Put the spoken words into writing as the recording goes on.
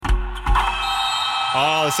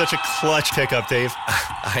Oh, such a clutch pickup, Dave.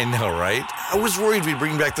 I know, right? I was worried we'd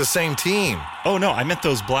bring back the same team. Oh, no, I meant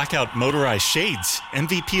those blackout motorized shades.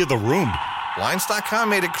 MVP of the room. Blinds.com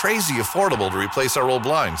made it crazy affordable to replace our old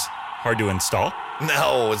blinds. Hard to install?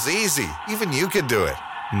 No, it's easy. Even you could do it.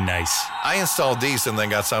 Nice. I installed these and then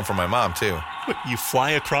got some for my mom, too. What, you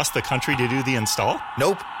fly across the country to do the install?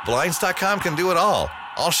 Nope. Blinds.com can do it all.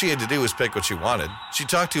 All she had to do was pick what she wanted. She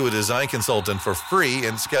talked to a design consultant for free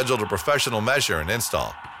and scheduled a professional measure and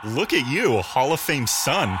install. Look at you, a Hall of Fame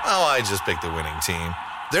son. Oh, I just picked the winning team.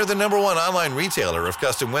 They're the #1 online retailer of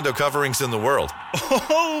custom window coverings in the world.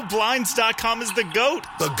 Oh, Blinds.com is the GOAT.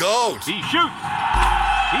 The GOAT! He shoots.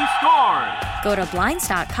 He scores. Go to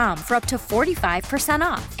Blinds.com for up to 45%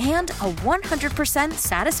 off and a 100%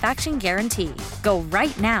 satisfaction guarantee. Go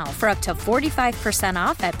right now for up to 45%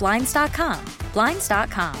 off at Blinds.com.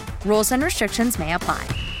 Blinds.com. Rules and restrictions may apply.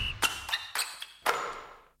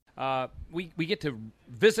 We get to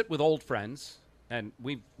visit with old friends, and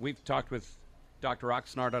we've talked with Dr.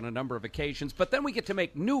 Oxnard on a number of occasions, but then we get to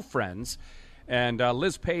make new friends, and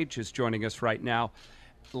Liz Page is joining us right now.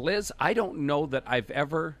 Liz, I don't know that I've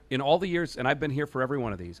ever, in all the years, and I've been here for every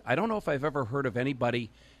one of these, I don't know if I've ever heard of anybody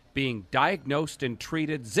being diagnosed and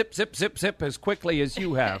treated zip, zip, zip, zip as quickly as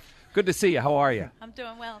you have. Good to see you. How are you? I'm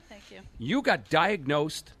doing well, thank you. You got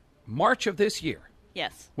diagnosed March of this year.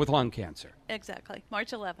 Yes. With lung cancer. Exactly.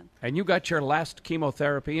 March 11th. And you got your last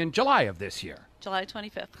chemotherapy in July of this year. July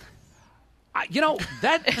 25th.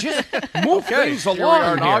 That just moved things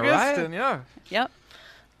along in here, August, right? and yeah. Yep.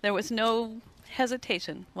 There was no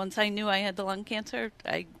hesitation. Once I knew I had the lung cancer,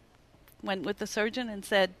 I went with the surgeon and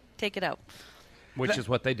said, take it out. Which is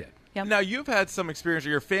what they did. Yep. Now, you've had some experience, or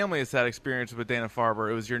your family has had experience with Dana-Farber.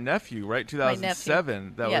 It was your nephew, right,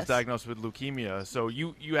 2007, that Yes. was diagnosed with leukemia. So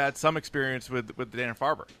you had some experience with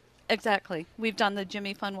Dana-Farber. Exactly. We've done the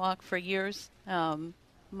Jimmy Fun Walk for years.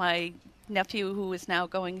 My nephew, who is now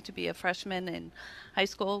going to be a freshman in high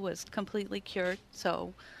school, was completely cured.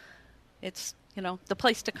 So it's, the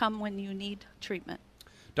place to come when you need treatment.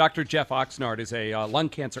 Dr. Jeff Oxnard is a lung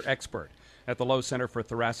cancer expert at the Lowe Center for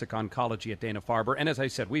Thoracic Oncology at Dana-Farber. And as I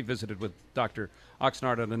said, we visited with Dr.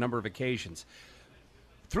 Oxnard on a number of occasions.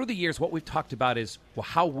 Through the years, what we've talked about is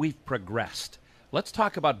how we've progressed. Let's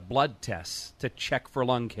talk about blood tests to check for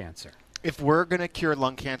lung cancer. If we're going to cure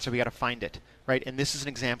lung cancer, we got to find it, right? And this is an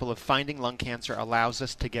example of finding lung cancer allows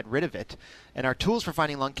us to get rid of it. And our tools for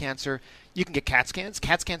finding lung cancer, you can get CAT scans.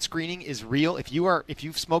 CAT scan screening is real. If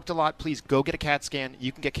you've smoked a lot, please go get a CAT scan.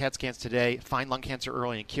 You can get CAT scans today, find lung cancer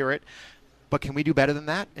early and cure it. But can we do better than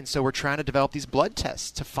that? And so we're trying to develop these blood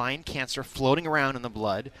tests to find cancer floating around in the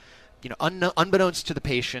blood, unbeknownst to the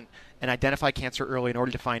patient, and identify cancer early in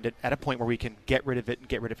order to find it at a point where we can get rid of it and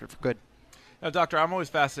get rid of it for good. Now, Doctor, I'm always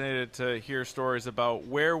fascinated to hear stories about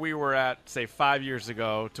where we were at, say, 5 years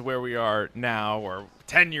ago to where we are now, or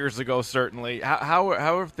 10 years ago, certainly. How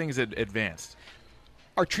have things advanced?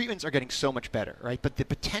 Our treatments are getting so much better, right? But the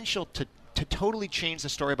potential to totally change the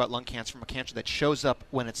story about lung cancer from a cancer that shows up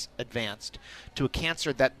when it's advanced to a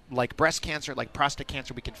cancer that, like breast cancer, like prostate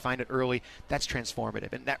cancer, we can find it early, that's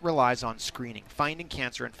transformative. And that relies on screening, finding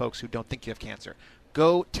cancer in folks who don't think you have cancer.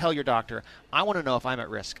 Go tell your doctor, I want to know if I'm at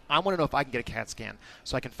risk. I want to know if I can get a CAT scan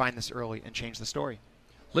so I can find this early and change the story.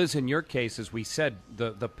 Liz, in your case, as we said,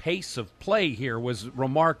 the pace of play here was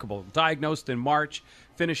remarkable. Diagnosed in March,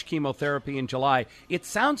 finished chemotherapy in July. It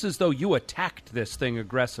sounds as though you attacked this thing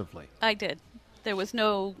aggressively. I did. There was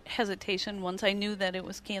no hesitation. Once I knew that it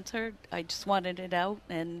was cancer, I just wanted it out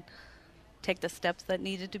and take the steps that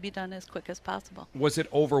needed to be done as quick as possible. Was it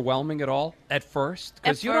overwhelming at all at first?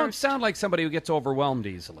 Because you don't sound like somebody who gets overwhelmed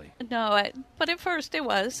easily. No, but at first it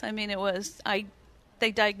was. I mean,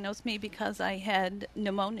 they diagnosed me because I had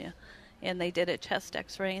pneumonia, and they did a chest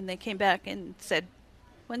x-ray, and they came back and said,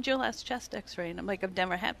 when's your last chest x-ray? And I'm like, I've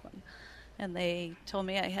never had one. And they told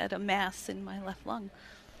me I had a mass in my left lung.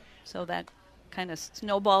 So that kind of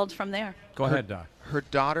snowballed from there. Go ahead, Doc. Her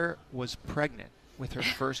daughter was pregnant with her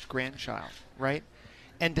first grandchild, right?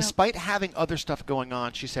 And despite having other stuff going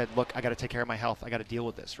on, she said, look, I got to take care of my health. I got to deal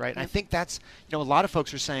with this, right? And I think that's, a lot of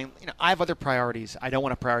folks are saying, I have other priorities. I don't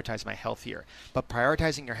want to prioritize my health here. But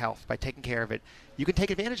prioritizing your health by taking care of it, you can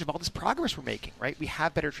take advantage of all this progress we're making, right? We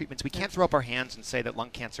have better treatments. We can't throw up our hands and say that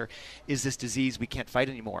lung cancer is this disease we can't fight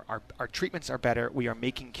anymore. Our treatments are better. We are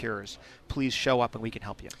making cures. Please show up and we can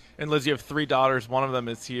help you. And Liz, you have 3 daughters. One of them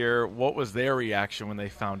is here. What was their reaction when they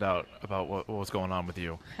found out about what was going on with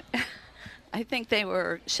you? I think they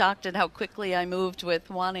were shocked at how quickly I moved with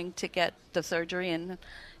wanting to get the surgery and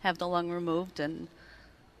have the lung removed. And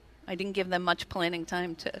I didn't give them much planning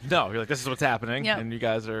time to. No, you're like, this is what's happening, Yep. and you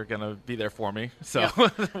guys are going to be there for me. So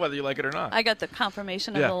Yep. whether you like it or not. I got the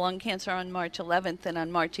confirmation of Yeah. the lung cancer on March 11th, and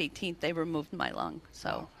on March 18th they removed my lung.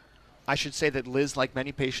 So I should say that Liz, like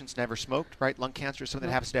many patients, never smoked, right? Lung cancer is something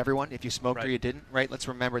that happens to everyone. If you smoked or Right. you didn't, right? Let's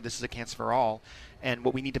remember this is a cancer for all. And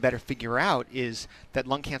what we need to better figure out is that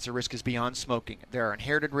lung cancer risk is beyond smoking. There are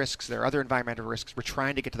inherited risks. There are other environmental risks. We're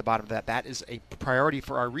trying to get to the bottom of that. That is a priority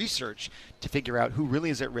for our research to figure out who really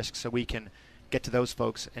is at risk so we can get to those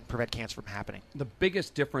folks and prevent cancer from happening. The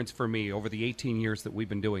biggest difference for me over the 18 years that we've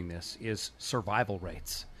been doing this is survival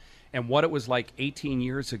rates and what it was like 18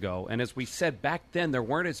 years ago. And as we said back then, there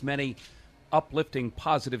weren't as many uplifting,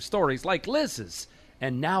 positive stories like Liz's.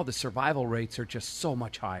 And now the survival rates are just so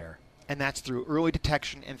much higher. And that's through early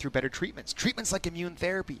detection and through better treatments. Treatments like immune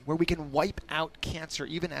therapy, where we can wipe out cancer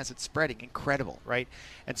even as it's spreading. Incredible, right?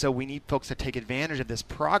 And so we need folks to take advantage of this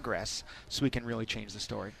progress so we can really change the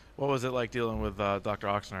story. What was it like dealing with Dr.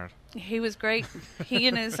 Oxnard? he was great. He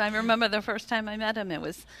and his, I remember the first time I met him, it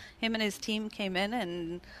was him and his team came in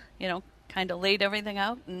and, kind of laid everything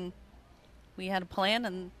out, and we had a plan,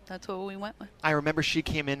 and that's what we went with. I remember she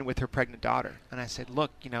came in with her pregnant daughter, and I said,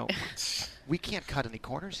 look, we can't cut any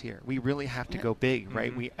corners here. We really have to go big,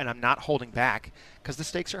 right? And I'm not holding back because the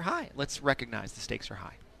stakes are high. Let's recognize the stakes are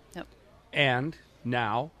high. Yep. And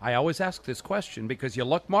now, I always ask this question because you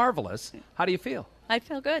look marvelous. How do you feel? I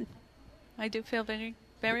feel good. I do feel very,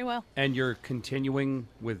 very well. And you're continuing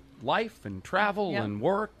with life and travel Yep. and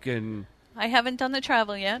work and... I haven't done the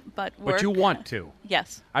travel yet, but work. But you want to.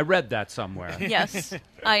 Yes. I read that somewhere. Yes.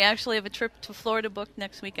 I actually have a trip to Florida booked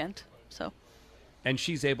next weekend. So. And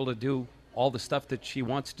she's able to do all the stuff that she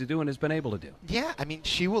wants to do and has been able to do. Yeah, I mean,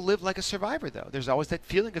 she will live like a survivor, though. There's always that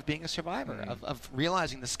feeling of being a survivor, of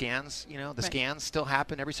realizing the scans, the scans still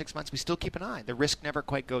happen every 6 months. We still keep an eye. The risk never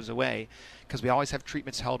quite goes away because we always have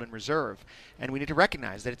treatments held in reserve. And we need to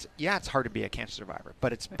recognize that it's hard to be a cancer survivor,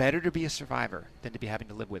 but it's better to be a survivor than to be having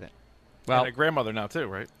to live with it. Well, and a grandmother now, too,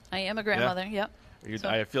 right? I am a grandmother, yep. So-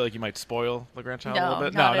 I feel like you might spoil the grandchild a No, little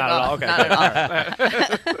bit. not at all. Okay. Not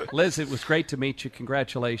at all. Liz, it was great to meet you.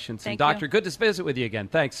 Congratulations. Thank and Doctor, you. good to visit with you again.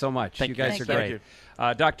 Thanks so much. Thank you you. guys Thank are you. great.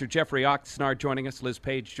 Thank Dr. Jeffrey Oxnard joining us, Liz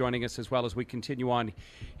Page joining us as we continue on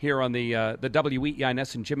here on the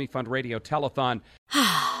WEINS and Jimmy Fund Radio Telethon.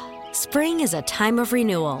 Spring is a time of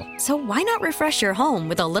renewal, so why not refresh your home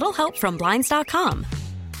with a little help from Blinds.com?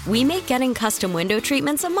 We make getting custom window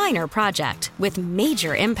treatments a minor project with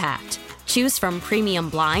major impact. Choose from premium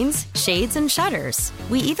blinds, shades, and shutters.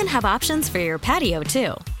 We even have options for your patio,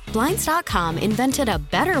 too. Blinds.com invented a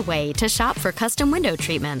better way to shop for custom window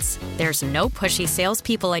treatments. There's no pushy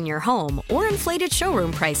salespeople in your home or inflated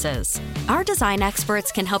showroom prices. Our design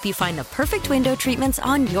experts can help you find the perfect window treatments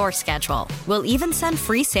on your schedule. We'll even send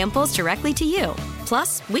free samples directly to you.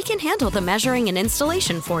 Plus, we can handle the measuring and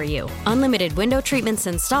installation for you. Unlimited window treatments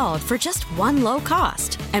installed for just one low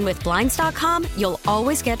cost. And with Blinds.com, you'll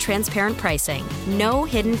always get transparent pricing. No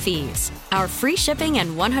hidden fees. Our free shipping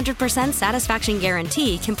and 100% satisfaction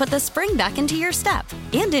guarantee can put the spring back into your step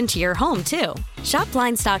and into your home, too. Shop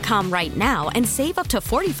Blinds.com right now and save up to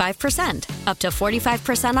 45%. Up to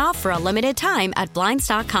 45% off for a limited time at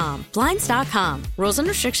Blinds.com. Blinds.com. Rules and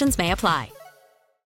restrictions may apply.